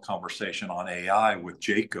follow-up conversation on AI with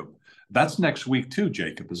Jacob. That's next week too,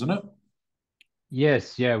 Jacob, isn't it?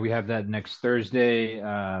 Yes, yeah, we have that next Thursday,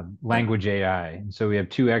 language AI. And so we have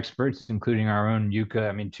two experts, including our own Yuka.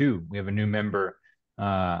 I mean, two. We have a new member.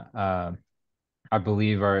 I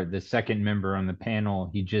believe the second member on the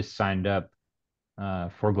panel, he just signed up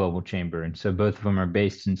for Global Chamber. And so both of them are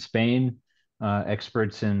based in Spain,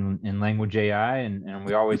 experts in language AI, and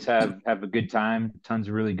we always have a good time, tons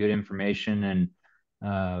of really good information, and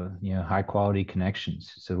high quality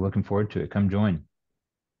connections. So looking forward to it. Come join.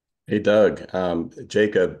 Hey, Doug,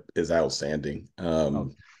 Jacob is outstanding.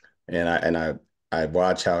 And I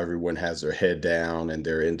watch how everyone has their head down and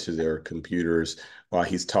they're into their computers while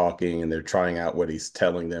he's talking, and they're trying out what he's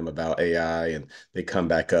telling them about AI, and they come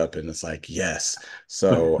back up and it's like, yes.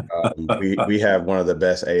 So we have one of the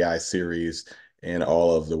best AI series in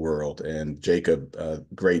all of the world. And Jacob,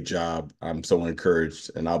 great job. I'm so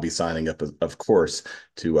encouraged, and I'll be signing up, of course,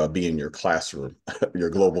 to be in your classroom, your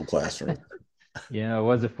global classroom. Yeah, I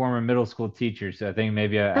was a former middle school teacher, so I think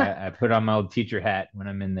maybe I put on my old teacher hat when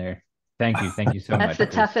I'm in there. Thank you so much. That's the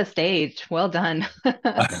toughest age. Well done.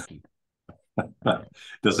 Thank you.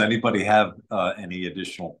 Does anybody have any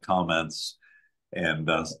additional comments? And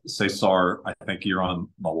Cesar, I think you're on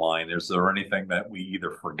the line. Is there anything that we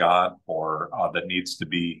either forgot or that needs to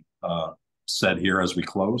be said here as we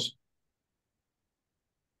close?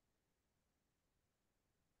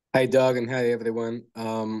 Hi, Doug, and hi, everyone.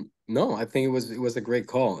 No, I think it was a great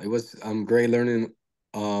call. It was great learning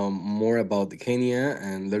more about Kenya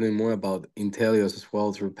and learning more about Intelios as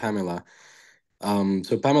well through Pamela.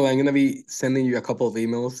 So Pamela, I'm gonna be sending you a couple of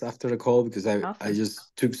emails after the call because I Awesome.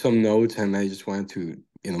 just took some notes and I just wanted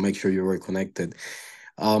to make sure you were connected.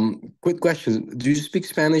 Quick question: do you speak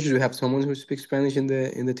Spanish? Do you have someone who speaks Spanish in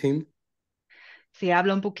the team? Sí,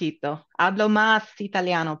 hablo un poquito. Hablo más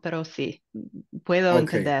italiano, pero sí, puedo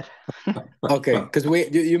entender. Okay, because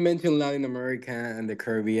you mentioned Latin America and the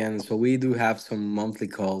Caribbean, so we do have some monthly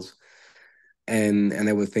calls, and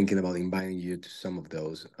I was thinking about inviting you to some of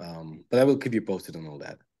those. But I will keep you posted on all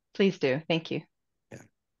that. Please do. Thank you. Yeah.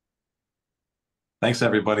 Thanks,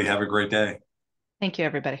 everybody. Have a great day. Thank you,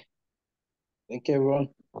 everybody. Thank you, everyone.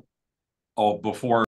 Oh, before